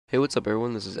Hey, what's up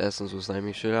everyone? This is Essence with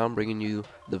Slimy Showdown, bringing you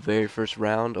the very first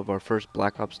round of our first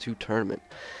Black Ops 2 tournament.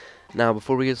 Now,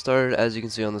 before we get started, as you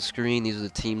can see on the screen, these are the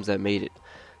teams that made it.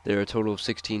 There are a total of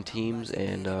 16 teams,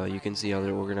 and you can see how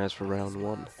they're organized for round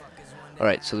 1.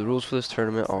 Alright, so the rules for this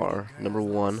tournament are, number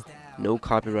 1, no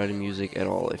copyrighted music at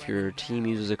all. If your team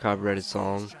uses a copyrighted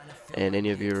song and any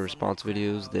of your response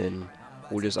videos, then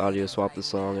we'll just audio swap the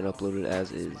song and upload it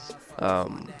as is.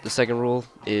 The second rule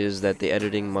is that the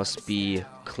editing must be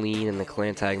clean and the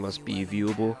Clantag must be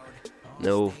viewable.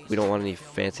 No, we don't want any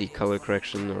fancy color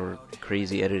correction or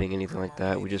crazy editing, anything like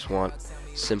that. We just want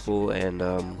simple and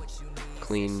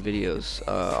clean videos.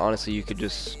 Honestly, you could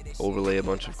just overlay a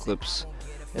bunch of clips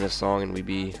in a song and we'd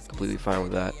be completely fine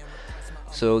with that.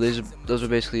 So those are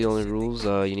basically the only rules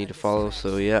you need to follow.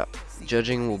 So yeah,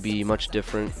 judging will be much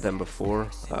different than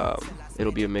before.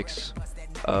 It'll be a mix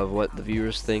of what the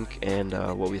viewers think and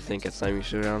what we think at Slimy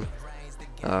Showdown.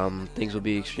 Things will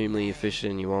be extremely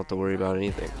efficient. You won't have to worry about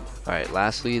anything. Alright,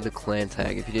 lastly, the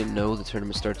Clantag. If you didn't know, the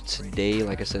tournament starts today,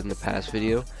 like I said in the past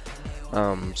video.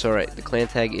 Alright, the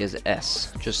Clantag is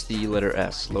S, just the letter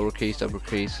S, lowercase,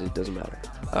 uppercase, it doesn't matter.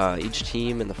 Each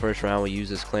team in the first round will use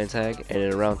this Clantag, and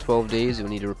in around 12 days you'll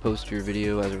need to repost your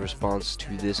video as a response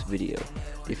to this video.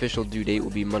 The official due date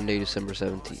will be Monday, December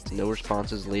 17th. No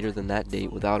responses later than that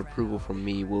date without approval from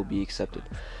me will be accepted.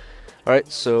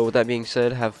 Alright, so with that being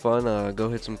said, have fun, go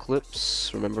hit some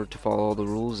clips, remember to follow all the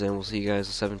rules, and we'll see you guys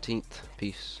the 17th.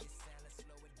 Peace.